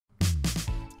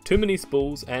Too many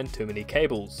spools and too many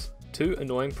cables. Two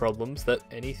annoying problems that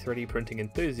any 3D printing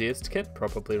enthusiast can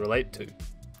probably relate to.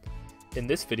 In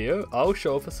this video, I'll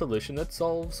show off a solution that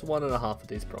solves one and a half of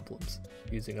these problems,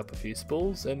 using up a few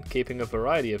spools and keeping a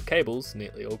variety of cables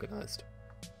neatly organised.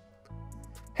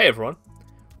 Hey everyone,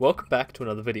 welcome back to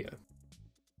another video.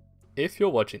 If you're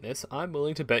watching this, I'm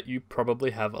willing to bet you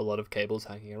probably have a lot of cables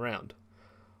hanging around.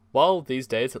 While these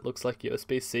days it looks like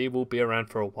USB-C will be around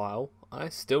for a while, I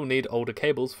still need older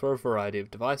cables for a variety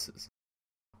of devices.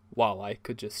 While I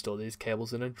could just store these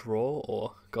cables in a drawer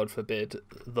or, God forbid,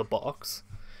 the box,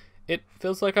 it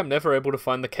feels like I'm never able to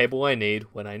find the cable I need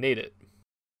when I need it.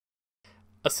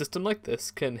 A system like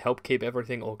this can help keep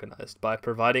everything organised by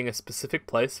providing a specific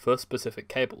place for specific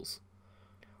cables.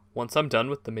 Once I'm done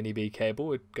with the Mini B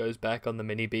cable, it goes back on the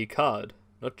Mini B card,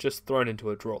 not just thrown into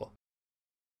a drawer.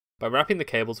 By wrapping the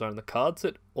cables around the cards,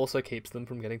 it also keeps them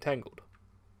from getting tangled.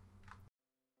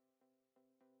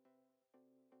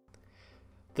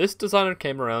 This design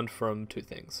came around from two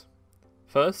things.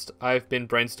 First, I've been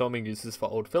brainstorming uses for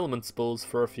old filament spools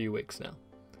for a few weeks now.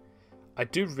 I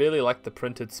do really like the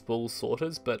printed spool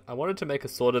sorters, but I wanted to make a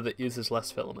sorter that uses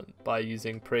less filament by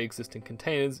using pre-existing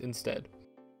containers instead.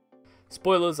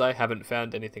 Spoilers, I haven't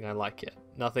found anything I like yet.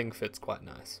 Nothing fits quite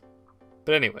nice.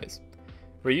 But anyways,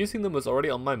 reusing them was already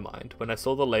on my mind when I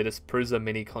saw the latest Prusa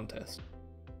mini contest.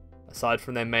 Aside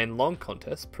from their main long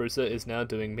contest, Prusa is now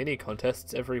doing mini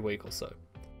contests every week or so.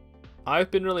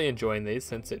 I've been really enjoying these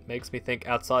since it makes me think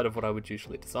outside of what I would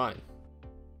usually design.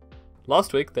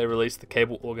 Last week they released the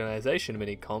cable organisation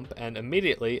mini comp, and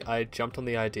immediately I jumped on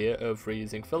the idea of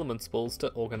reusing filament spools to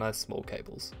organise small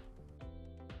cables.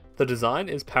 The design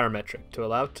is parametric to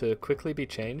allow it to quickly be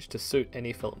changed to suit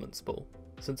any filament spool,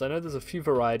 since I know there's a few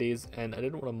varieties and I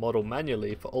didn't want to model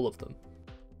manually for all of them.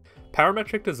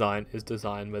 Parametric design is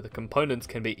design where the components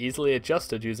can be easily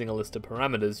adjusted using a list of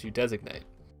parameters you designate.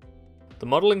 The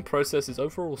modelling process is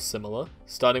overall similar,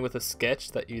 starting with a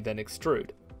sketch that you then extrude.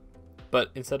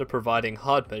 But instead of providing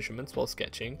hard measurements while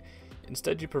sketching,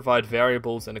 instead you provide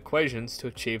variables and equations to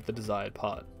achieve the desired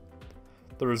part.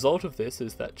 The result of this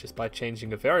is that just by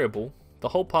changing a variable, the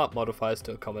whole part modifies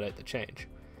to accommodate the change.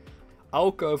 I'll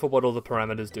go over what all the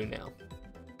parameters do now.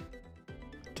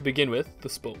 To begin with, the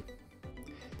spool.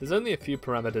 There's only a few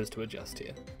parameters to adjust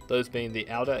here, those being the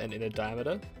outer and inner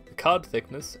diameter, the card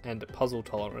thickness, and puzzle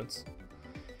tolerance.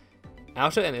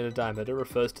 Outer and inner diameter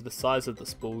refers to the size of the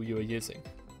spool you are using.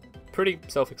 Pretty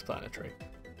self-explanatory.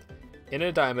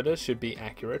 Inner diameter should be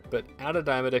accurate, but outer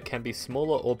diameter can be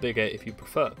smaller or bigger if you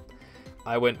prefer.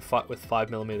 I went with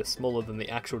 5mm smaller than the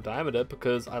actual diameter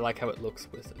because I like how it looks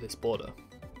with this border.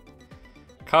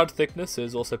 Card thickness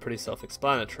is also pretty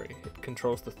self-explanatory. It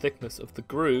controls the thickness of the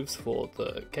grooves for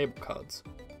the cable cards.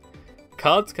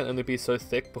 Cards can only be so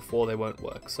thick before they won't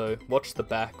work, so watch the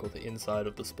back or the inside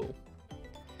of the spool.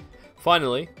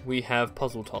 Finally, we have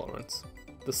puzzle tolerance.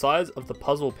 The size of the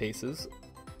puzzle pieces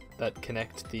that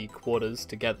connect the quarters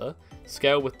together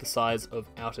scale with the size of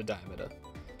outer diameter,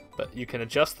 but you can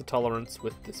adjust the tolerance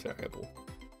with this variable.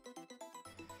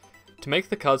 To make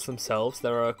the cards themselves,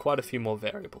 there are quite a few more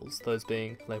variables, those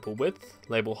being label width,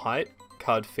 label height,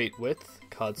 card feet width,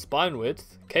 card spine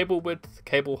width, cable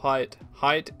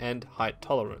height, and height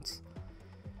tolerance.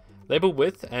 Label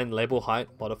width and label height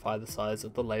modify the size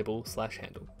of the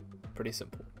label/handle. Pretty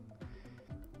simple.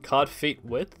 Card feet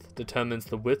width determines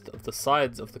the width of the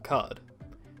sides of the card.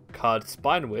 Card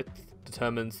spine width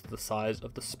determines the size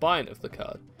of the spine of the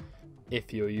card.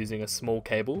 If you're using a small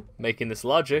cable, making this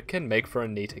larger can make for a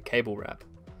neater cable wrap.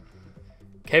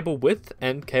 Cable width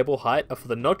and cable height are for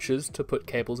the notches to put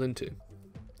cables into.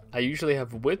 I usually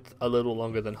have width a little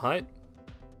longer than height.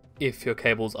 If your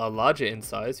cables are larger in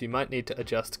size, you might need to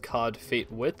adjust card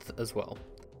feet width as well.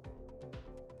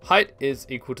 Height is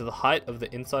equal to the height of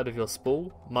the inside of your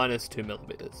spool minus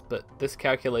 2mm, but this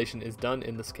calculation is done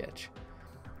in the sketch.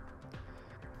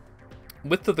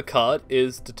 Width of the card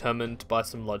is determined by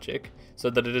some logic, so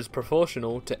that it is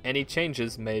proportional to any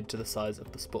changes made to the size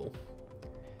of the spool.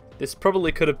 This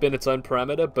probably could have been its own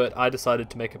parameter, but I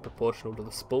decided to make it proportional to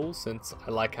the spool since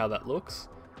I like how that looks.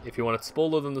 If you want it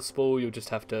smaller than the spool, you'll just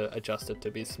have to adjust it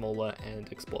to be smaller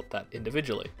and export that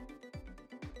individually.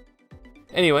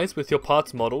 Anyways, with your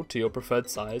parts modeled to your preferred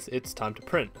size, it's time to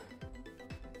print.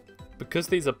 Because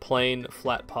these are plain,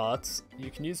 flat parts, you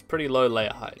can use pretty low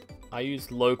layer height. I use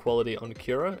low quality on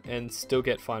Cura and still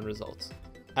get fine results.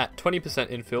 At 20%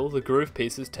 infill, the groove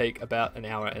pieces take about an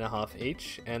hour and a half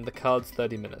each, and the cards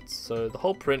 30 minutes, so the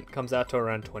whole print comes out to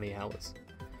around 20 hours.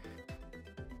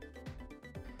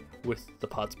 With the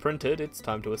parts printed, it's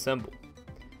time to assemble.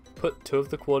 Put two of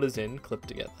the quarters in, clipped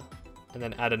together. and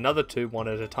then add another 2 one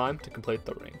at a time to complete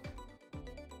the ring.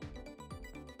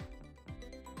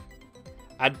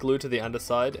 Add glue to the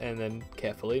underside and then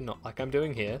carefully, not like I'm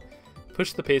doing here,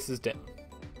 push the pieces down.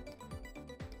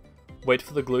 Wait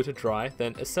for the glue to dry,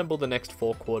 then assemble the next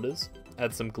 4 quarters,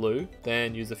 add some glue,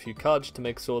 then use a few cudge to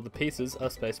make sure the pieces are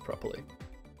spaced properly.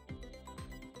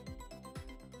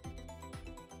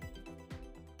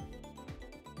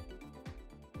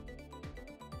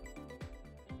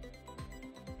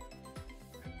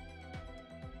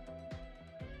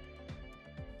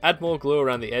 Add more glue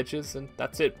around the edges and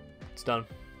that's it. It's done.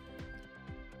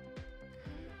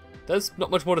 There's not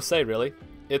much more to say really.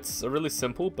 It's a really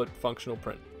simple but functional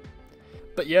print.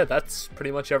 But yeah, that's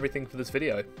pretty much everything for this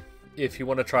video. If you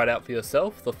want to try it out for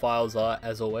yourself, the files are,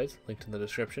 as always, linked in the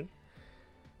description.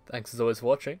 Thanks as always for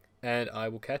watching, and I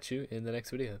will catch you in the next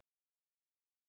video.